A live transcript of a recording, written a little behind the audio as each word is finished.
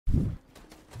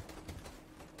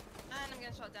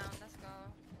getting shot down. Let's go.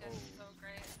 You guys are so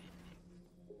great.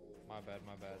 My bad.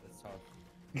 That's tough.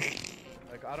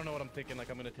 Like, I don't know what I'm thinking. Like,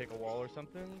 I'm gonna take a wall or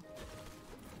something.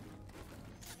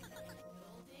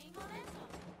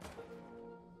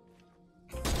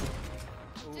 Dude,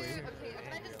 okay,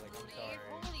 can I just leave?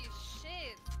 Holy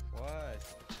shit. What?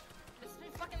 There's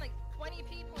been fucking like 20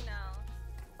 people now.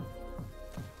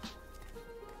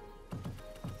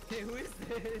 Hey, who is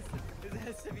this? This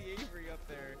has to be Avery up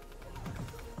there.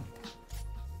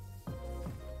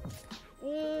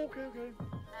 Oh, okay.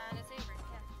 And it's Avery,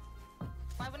 yeah.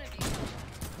 Why wouldn't it be?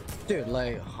 Dude,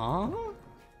 like, huh? Dude,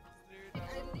 I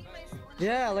leave my spawn.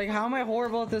 Yeah, like, how am I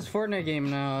horrible at this Fortnite game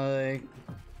now? Like,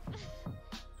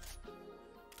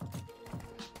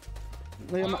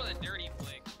 That was a dirty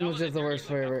flick. It was just the worst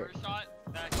favorite. First shot,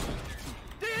 that shit was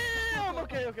dirty. Damn!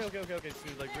 Okay. Dude,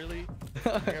 like, really?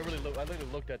 Like, I literally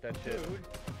looked at that shit.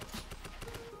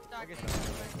 Dark Like,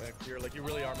 Avery. you're like, you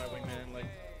really are my wingman. Like,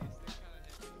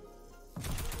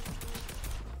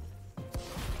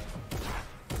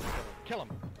 kill him.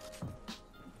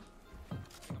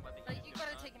 Like, you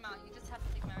gotta take him out. You just have to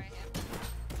take him out right here.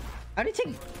 how do you take?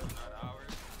 Not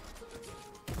ours.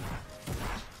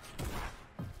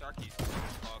 Darky's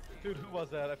Dude, who was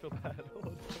that? I feel bad.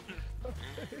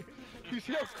 You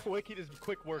see how quick he just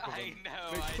quick work of I him. know,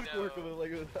 Like, I quick know. work of him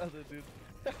like it was other dude.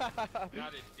 Not a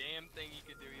damn thing he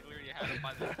could do. He literally had him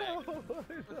by the neck.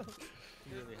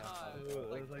 He really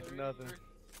It was like nothing.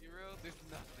 You real? There's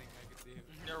nothing I could do.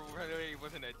 There really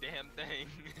wasn't a damn thing.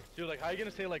 Dude, like, how you gonna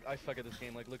say like I suck at this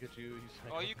game? Like, look at you.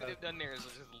 Suck All at you could that. have done there is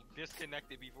just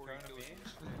disconnected before you do it.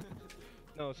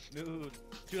 No, Snood.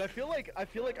 Dude, I feel like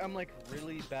I'm like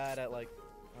really bad at like,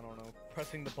 I don't know,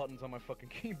 pressing the buttons on my fucking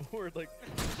keyboard. Like,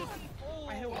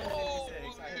 I hit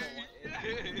 156. I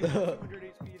hit 200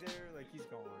 HP there. Like, he's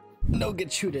gone. No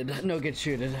get shooted. No get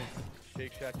shooted.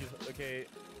 Shake Shack. Okay.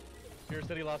 Here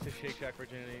said he lost his Shake Shack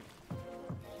virginity. Oh,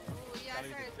 yeah, I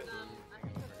heard, I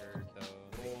heard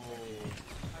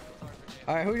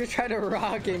All right, who just tried to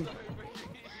rock him?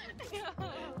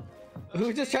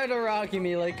 Who just tried to rock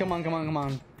me? Like, come on. Okay, you're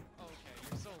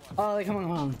so lucky. Oh, like, come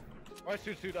on. Alright,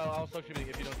 Snood, I'll stop shooting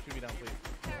if you don't shoot me down, please.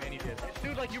 And he did.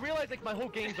 Dude, like, you realize like my whole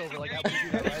game's over, like after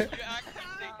you do that, right? You actually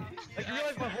Like, you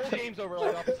realize my whole game's over,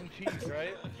 like off of some cheese,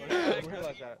 right? Like, you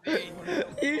realize that.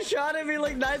 You shot at me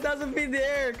like 9,000 feet in the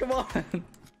air. Come on.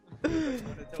 You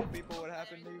wanna tell people what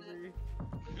happened, Avery?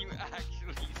 You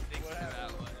actually think What that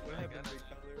happened? one. What Like, happened, big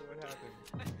fella? What happened?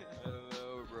 I don't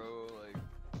know, bro. Like,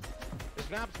 This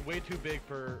map's way too big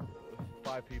for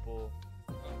 5 people.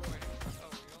 Oh, wait. Oh,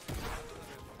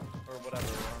 we Or whatever, I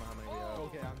don't know how many we have.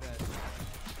 Okay, I'm dead.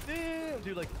 Damn!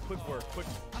 Dude, like, quick work, quick.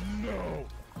 No!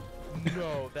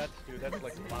 No, that's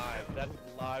like live. That's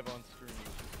live on stream.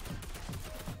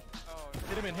 Oh,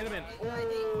 Hit him in. Oh,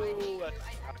 that's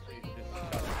actually just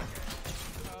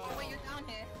Oh, wait, you're down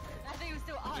here. I thought you were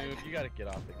still on. Dude, you gotta get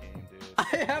off the game, dude.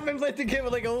 I haven't played the game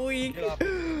in like a week. Get off the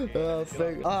game. Oh, Get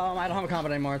sick. off I don't have a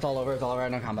combat anymore. It's all over. I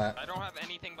no combat. I don't have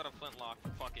anything but a flintlock.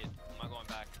 Fuck it. I'm not going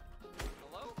back.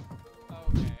 hello?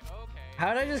 Okay.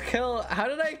 How did I just kill? How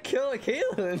did I kill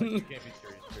Caitlyn? You can't be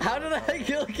serious. How did I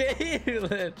kill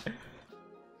Caitlyn?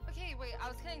 Okay, wait, I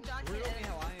was killing Dark We're Avery only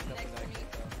how I end up next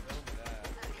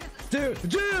to in me. that.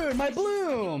 Dude, my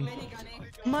bloom! Mini gunning.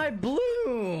 My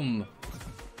bloom! With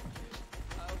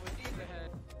these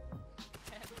ahead.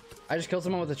 I just killed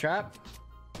someone with a trap.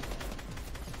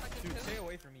 Dude, stay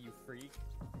away from me, you freak.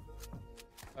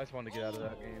 I just wanted to get out of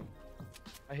that game.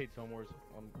 I hate Zone Wars. Dude,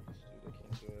 I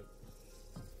can't do it.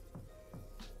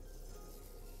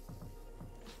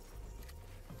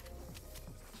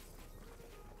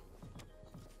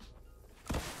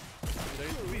 Dude, there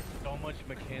used to be so much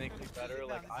mechanically better.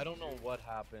 Like, I don't know what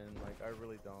happened. Like, I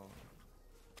really don't.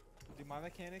 Dude, my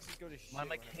mechanics just go to shit. My when I'm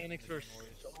mechanics in are Zone Wars.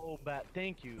 so bad.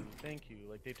 Thank you.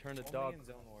 Like, they turned a Only dog. in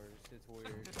Zone Wars. It's weird.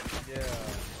 Yeah.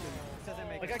 It doesn't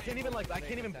make Like, I can't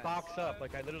even sense. box up.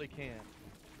 Like, I literally can't.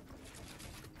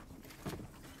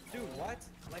 Dude, what?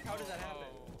 Like, how does that happen?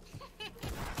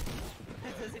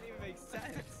 That doesn't even make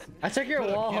sense. I took your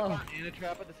Look, wall. camp out and a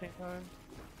trap at the same time.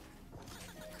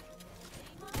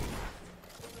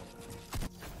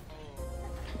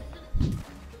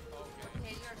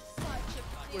 Okay, you're such a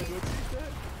Wait, bitch. what did you say?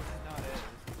 This is not it.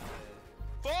 This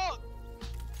is not it. Fuck!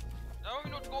 I don't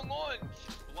even know what's going on.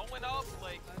 She's blowing up,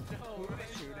 like. Who are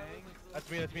they shooting? That's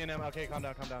me and them. Okay, calm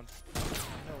down. No,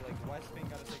 like, West Pink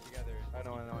gotta stick together. I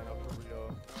know, for real. Go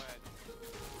ahead.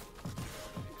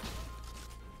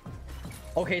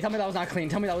 Okay, tell me that was not clean.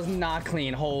 Tell me that was not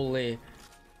clean. Holy.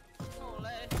 Holy.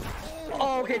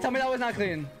 Oh, okay, tell me that was not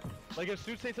clean. Like if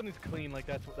Snood say something's clean, like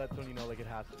that's when you know like it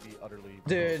has to be utterly.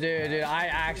 Dude, I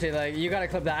actually like you gotta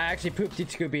clip that. I actually pooped each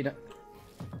Scooby.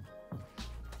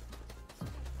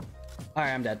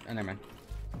 Alright, I'm dead. Oh, never mind.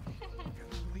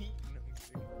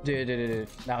 Dude.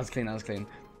 That was clean, that was clean.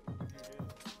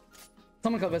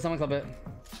 Someone clip it, someone clip it.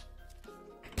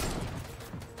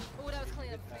 Oh, that was clean.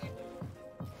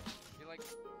 He like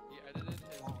he edited his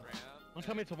rap. Don't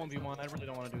tell me it's a 1v1. I really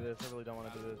don't want to do this. I really don't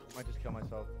want to do this. I might just kill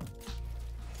myself.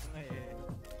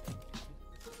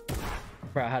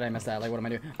 Bro, how did I miss that? Like, what am I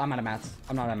doing? I'm out of mats.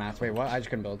 I'm not out of mats. Wait, what? I just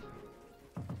couldn't build.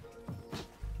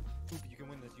 You can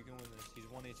win this. You can win this. He's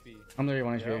 1 HP. I'm literally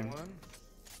 1 Yeah, HP. one.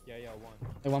 Yeah, 1.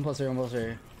 Like, 1 plus 3, 1 plus 3.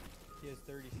 He has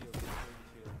 30 shield. He has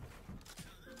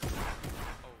 30 shield.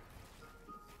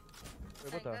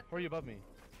 Wait, what the? Where are you above me?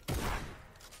 And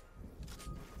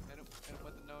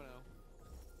with the no-no.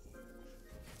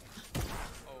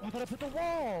 I thought I put the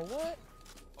wall. What?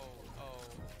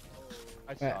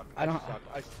 I Wait, suck. I don't- suck.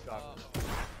 I suck.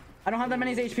 I don't have that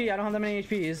many HP. I don't have that many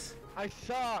HPs. I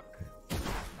suck.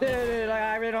 Dude, like,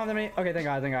 I really don't have that many. Okay, thank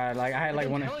God, thank God. Like, I had like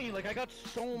I'm one. telling you, like I got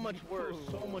so much worse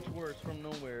from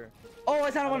nowhere. Oh,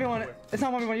 it's not a 1v1. It's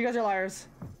not 1v1. You guys are liars.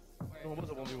 No, it was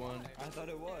a 1v1. I thought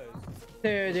it was.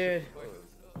 Dude.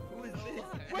 Who is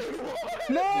this?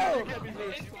 No!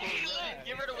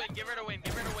 Give her to win, give her to win,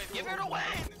 give her to win, give her to win!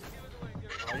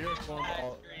 Oh, you're a spawn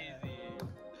ball.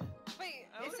 Wait,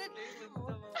 is it?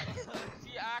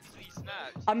 She actually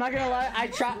snapped. I'm not gonna lie.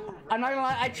 I'm not gonna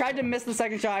lie. I tried to miss the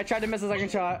second shot.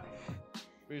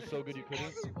 You're so good you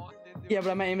couldn't. Yeah,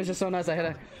 but my aim is just so nice. I hit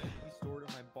it. He stored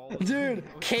in my balls. Dude,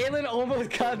 Kaylin almost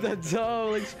got the dough.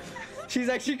 Like, she's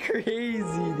actually crazy,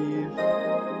 dude.